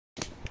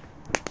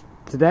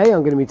Today I'm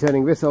going to be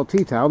turning this old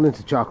tea towel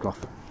into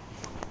Charcloth.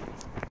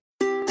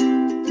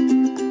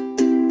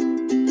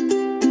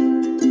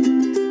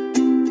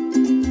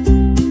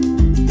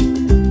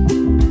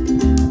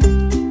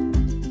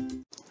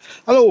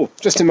 Hello,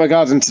 just in my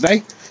garden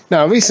today.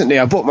 Now recently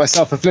I bought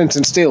myself a flint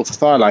and steel for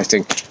fire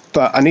lighting,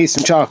 but I need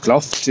some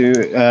charcloth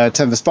to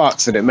turn the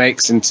sparks that it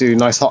makes into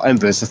nice hot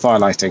embers for fire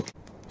lighting.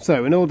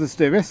 So in order to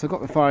do this, I've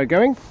got the fire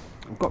going.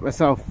 I've got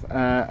myself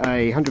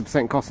a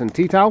 100% cotton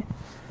tea towel,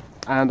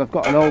 and I've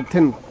got an old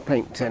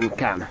paint tin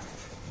can.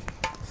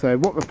 So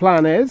what the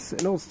plan is,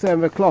 in order to turn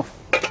the cloth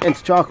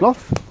into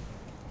charcloth,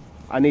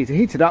 I need to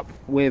heat it up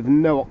with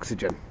no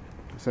oxygen.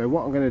 So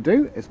what I'm going to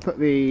do is put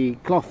the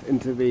cloth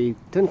into the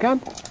tin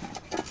can,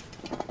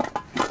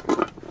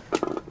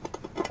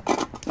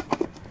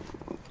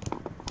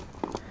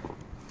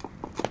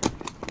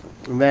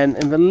 and then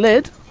in the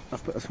lid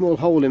I've put a small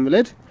hole in the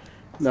lid.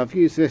 Now I've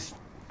used this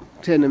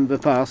tin in the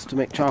past to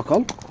make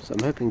charcoal, so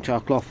I'm hoping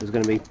charcloth is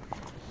going to be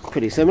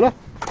pretty similar.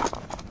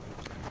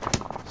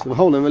 So the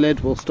hole in the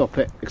lid will stop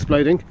it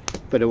exploding,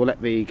 but it will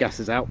let the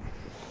gases out.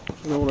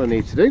 And all I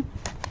need to do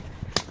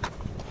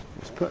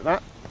is put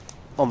that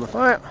on the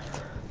fire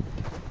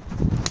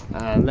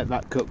and let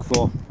that cook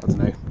for, I don't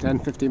know,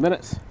 10-15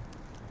 minutes.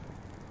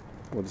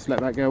 We'll just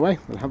let that go away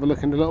and have a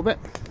look in a little bit.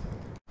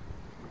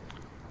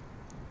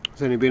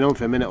 It's only been on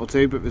for a minute or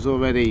two, but there's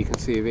already, you can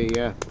see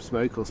the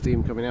smoke or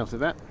steam coming out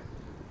of that,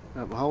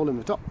 out the hole in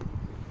the top.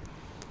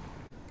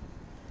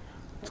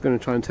 Just going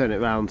to try and turn it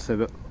around so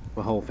that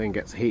the whole thing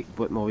gets heat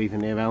but more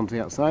evenly around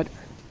the outside.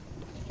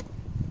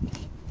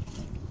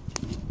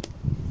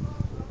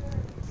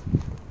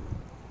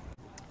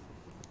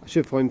 I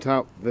should point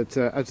out that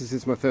as this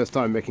is my first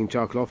time making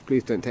charcloth,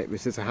 please don't take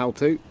this as a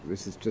how-to.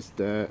 This is just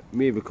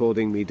me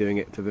recording me doing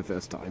it for the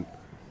first time,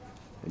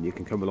 and you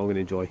can come along and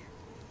enjoy.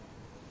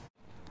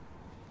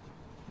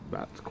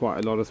 That's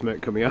quite a lot of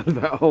smoke coming out of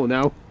that hole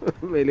now. I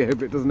really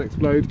hope it doesn't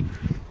explode.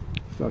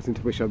 Starting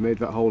to wish I'd made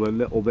that hole a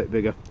little bit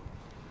bigger.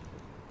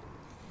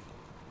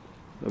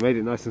 I made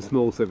it nice and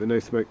small so that no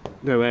smoke,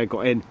 no air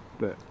got in,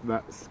 but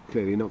that's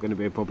clearly not going to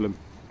be a problem.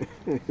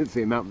 It's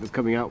the amount that's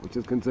coming out which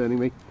is concerning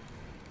me.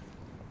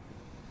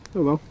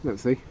 Oh well,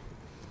 let's see.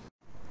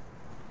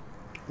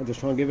 I'll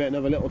just try and give it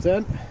another little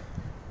turn.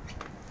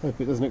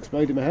 Hope it doesn't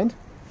explode in my hand.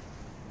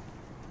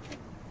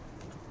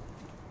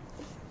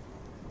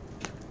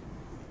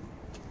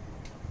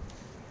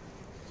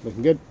 It's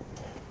looking good.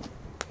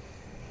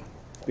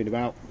 It's been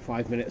about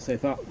 5 minutes so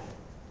far.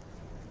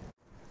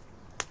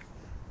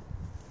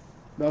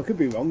 Now I could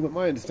be wrong, but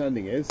my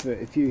understanding is that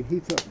if you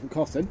heat up the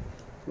cotton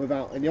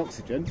without any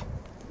oxygen,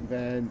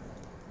 then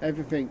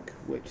everything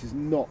which is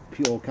not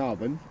pure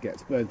carbon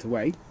gets burnt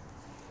away,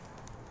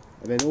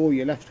 and then all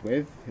you're left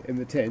with in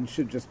the tin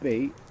should just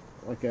be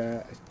like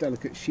a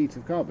delicate sheet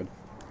of carbon.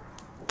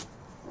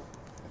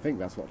 I think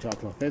that's what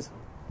charcloth is.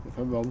 If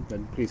I'm wrong,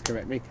 then please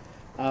correct me.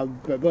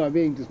 But by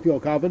being just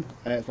pure carbon,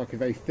 it's like a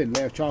very thin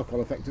layer of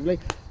charcoal effectively,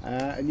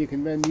 and you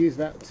can then use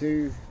that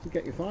to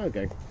get your fire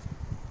going.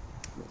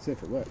 Let's see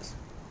if it works.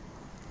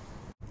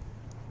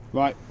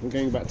 Right, we're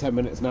going about 10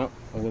 minutes now.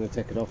 I'm going to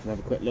take it off and have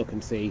a quick look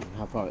and see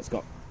how far it's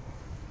got.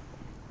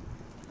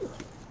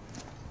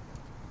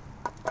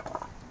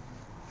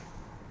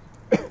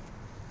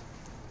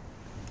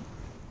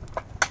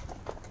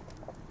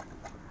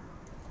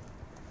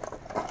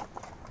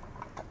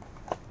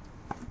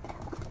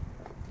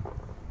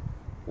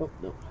 Oh,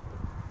 no.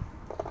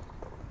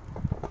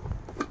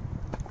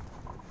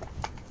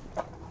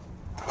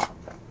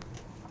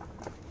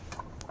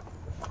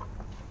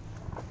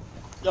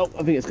 No,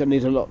 I think it's going to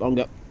need a lot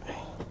longer.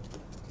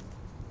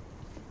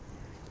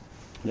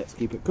 Let's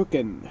keep it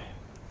cooking.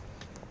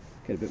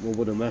 Get a bit more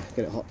wood on there,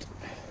 get it hot.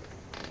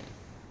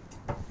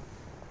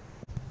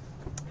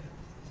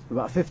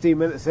 About 15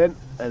 minutes in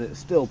and it's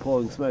still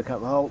pouring smoke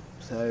out the hole,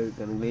 so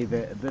going to leave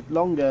it a bit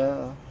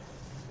longer.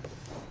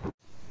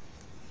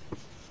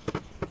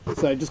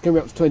 So just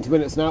coming up to 20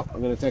 minutes now,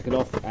 I'm going to take it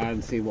off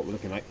and see what we're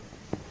looking like.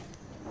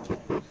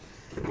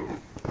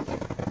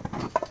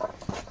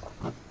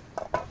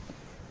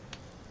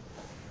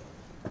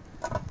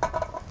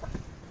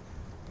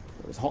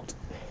 It's hot.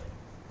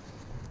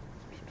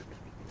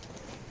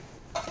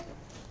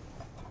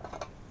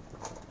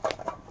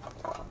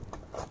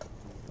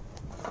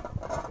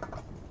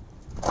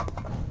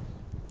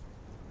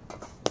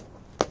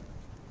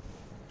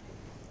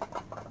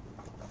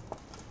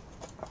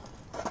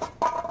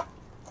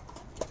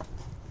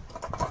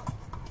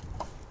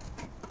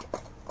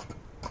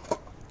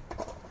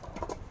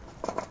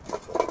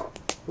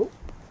 Oh,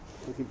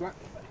 looking black.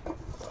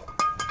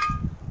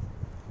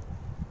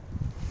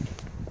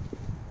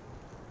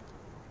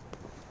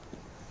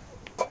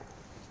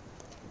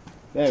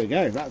 There we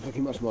go, that's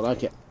looking much more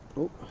like it.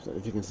 Oh, I don't know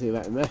if you can see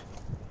that in there.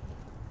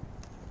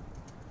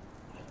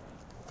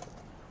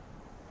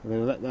 I'm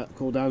going to let that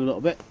cool down a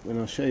little bit and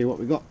I'll show you what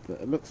we got.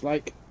 But it looks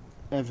like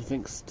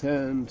everything's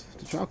turned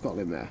to charcoal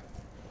in there.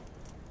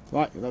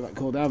 Right, let that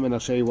cool down and I'll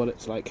show you what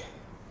it's like.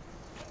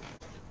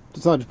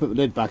 Decided to put the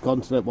lid back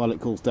on so that while it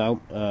cools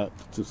down,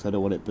 just I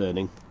don't want it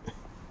burning.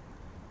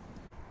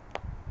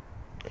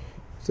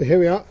 So here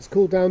we are, it's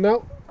cooled down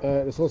now.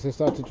 It's also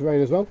started to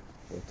rain as well,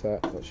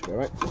 but that should be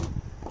alright.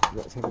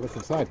 Let's have a look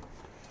inside.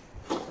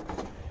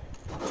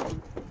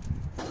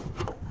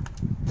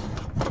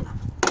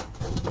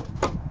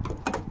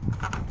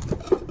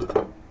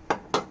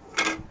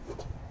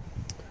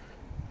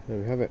 There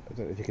we have it. I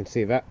don't know if you can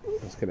see that.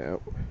 Let's get it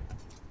out.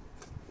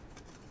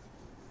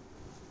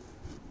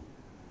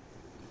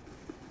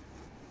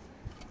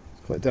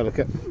 It's quite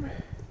delicate. There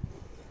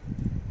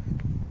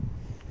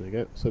we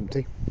go, it's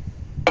empty.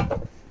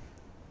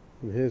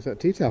 And here's that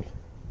tea towel.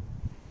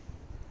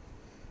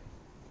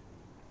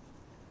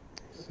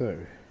 So,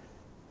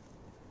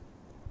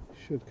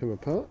 should come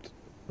apart.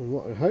 And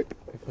what I hope,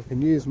 if I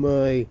can use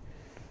my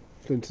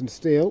flint and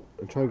steel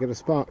and try and get a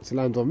spark to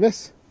land on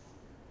this,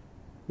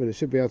 then it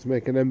should be able to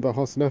make an ember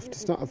hot enough to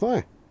start a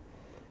fire.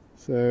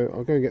 So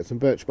I'll go and get some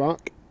birch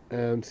bark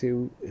and see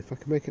if I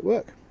can make it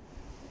work.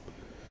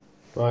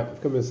 Right,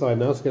 I've come inside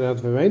now to get out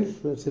of the rain.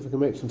 Let's see if I can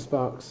make some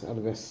sparks out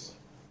of this.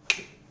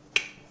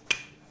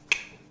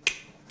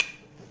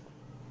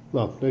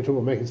 Well, no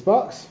trouble making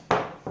sparks.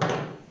 Now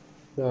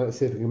let's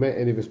see if we can make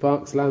any of the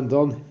sparks land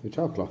on the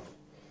charcloth.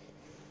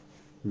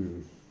 There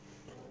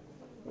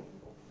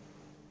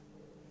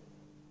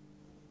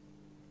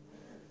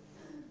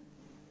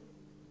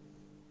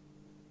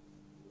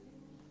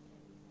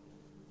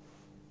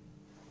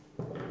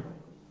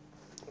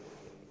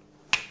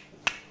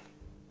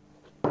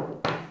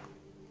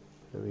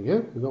we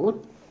go, we've got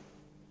one.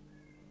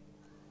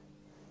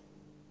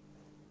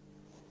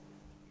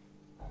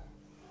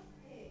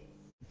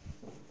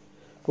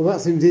 Well,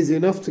 that seems easy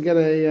enough to get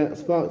a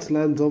spark to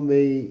land on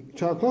the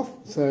charcloth.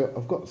 So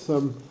I've got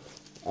some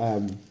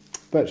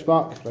birch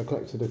bark that I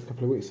collected a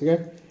couple of weeks ago.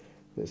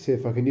 Let's see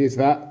if I can use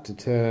that to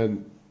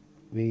turn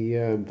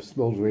the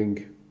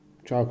smouldering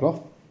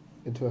charcloth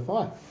into a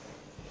fire.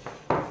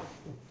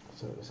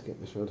 So let's get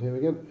this round here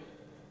again.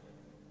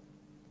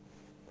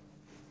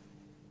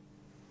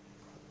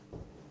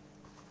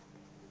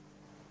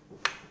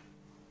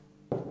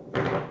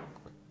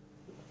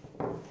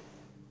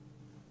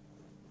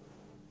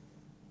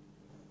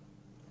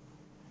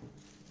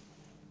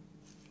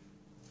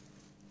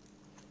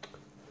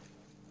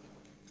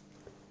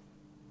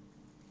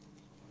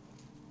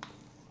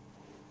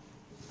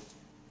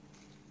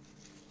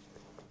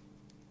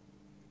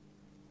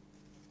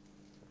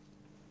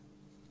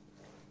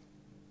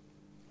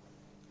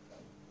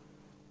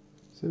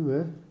 It's in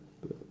there,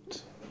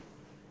 but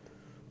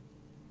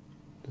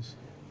just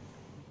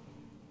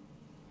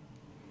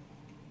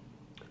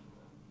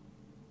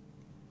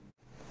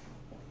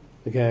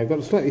okay, I've got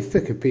a slightly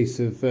thicker piece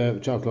of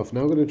charcloth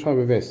now. I'm going to try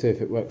with this, see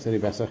if it works any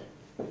better.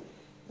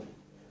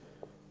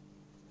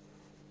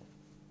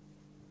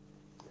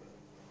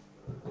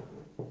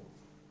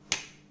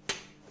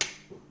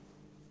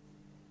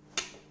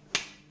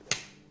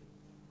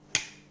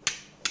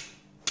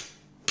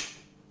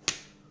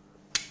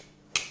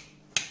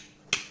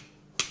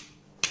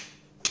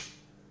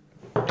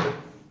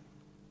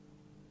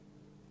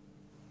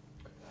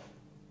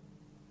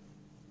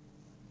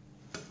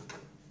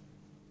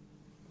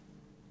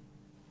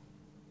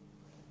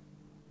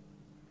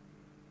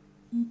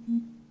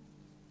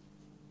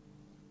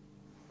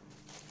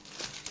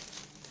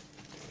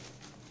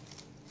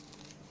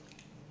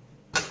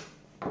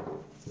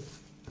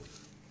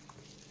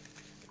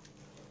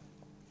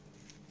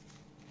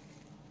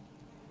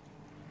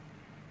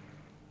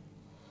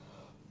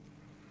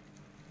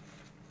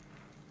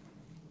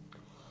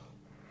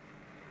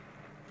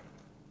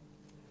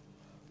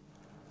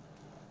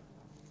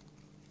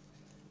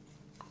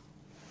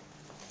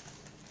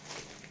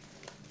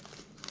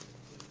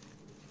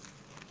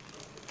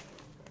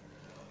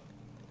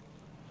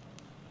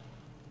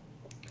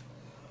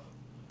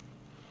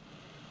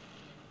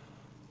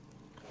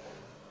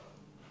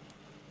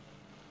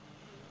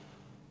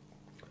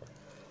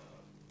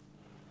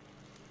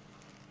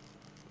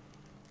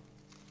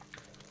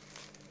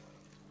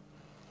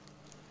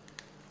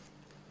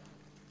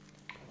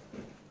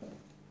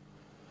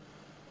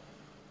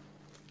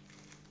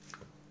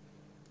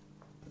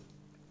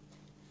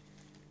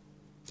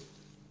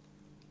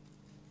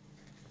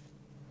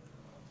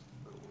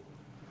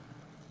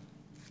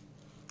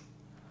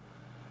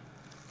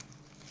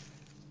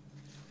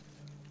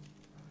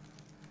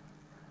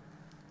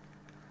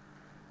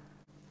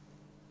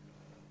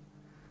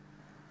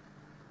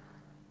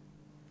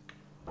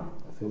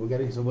 I think we're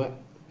getting somewhere.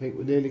 I think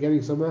we're nearly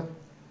getting somewhere.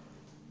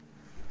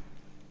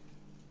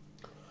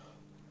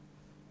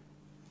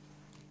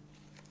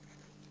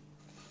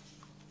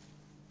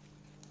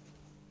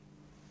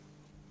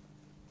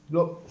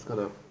 Look, it's gone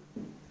out.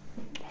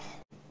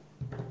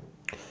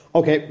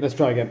 Okay, let's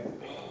try again.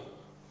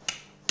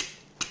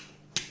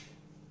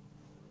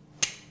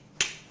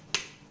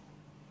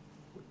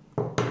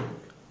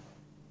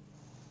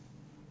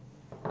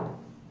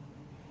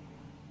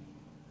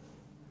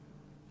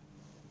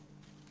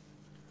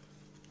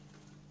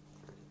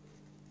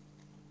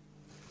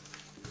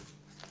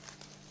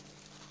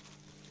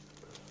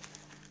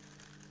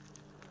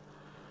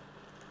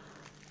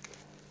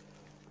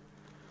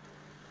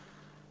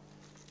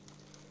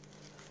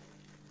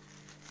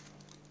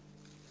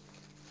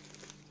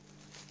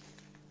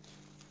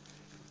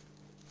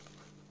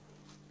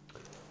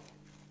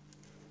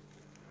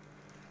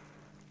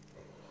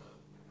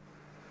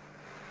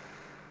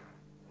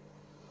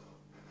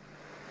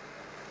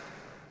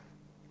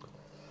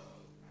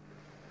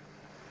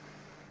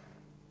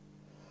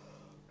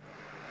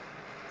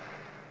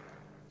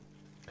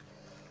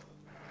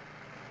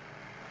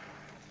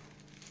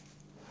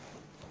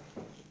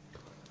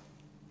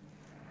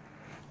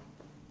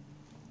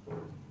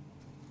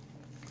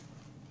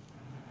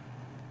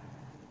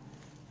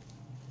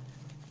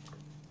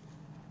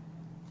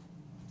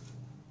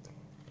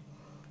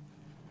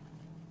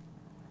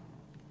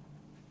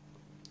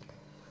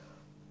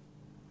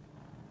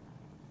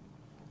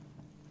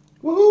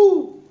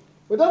 Woohoo!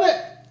 We've done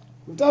it!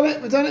 We've done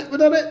it! We've done it! We've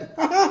done it!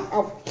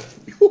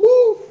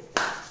 Woohoo!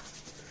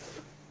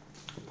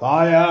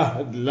 Fire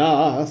at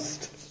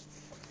last.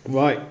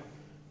 Right,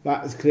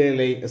 that is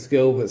clearly a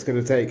skill that's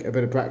going to take a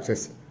bit of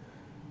practice.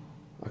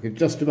 I can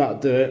just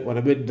about do it when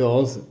I'm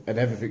indoors and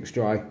everything's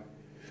dry.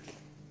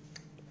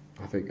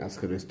 I think that's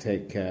going to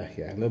take a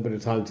little bit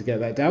of time to get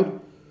that down.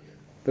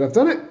 But I've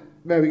done it.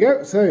 There we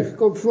go. So I've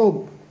gone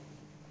from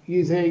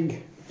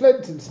using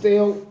flint and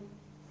steel,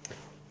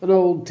 an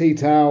old tea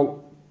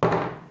towel,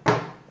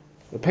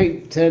 a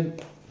paint tin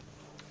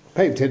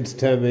to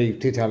turn the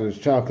tea towel into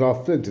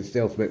charcloth, flint and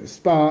steel to make the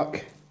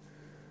spark,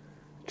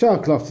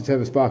 charcloth to turn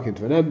the spark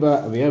into an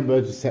ember, and the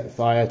ember to set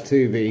fire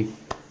to the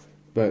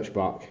birch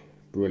bark.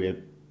 Brilliant.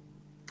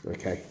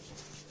 Okay.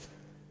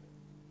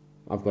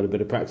 I've got a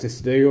bit of practice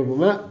to do on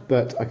that,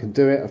 but I can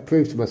do it. I've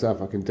proved to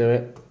myself I can do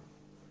it.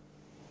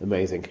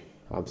 Amazing.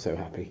 I'm so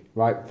happy.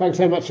 Right, thanks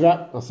so much for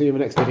that. I'll see you in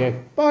the next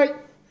video.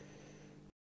 Bye!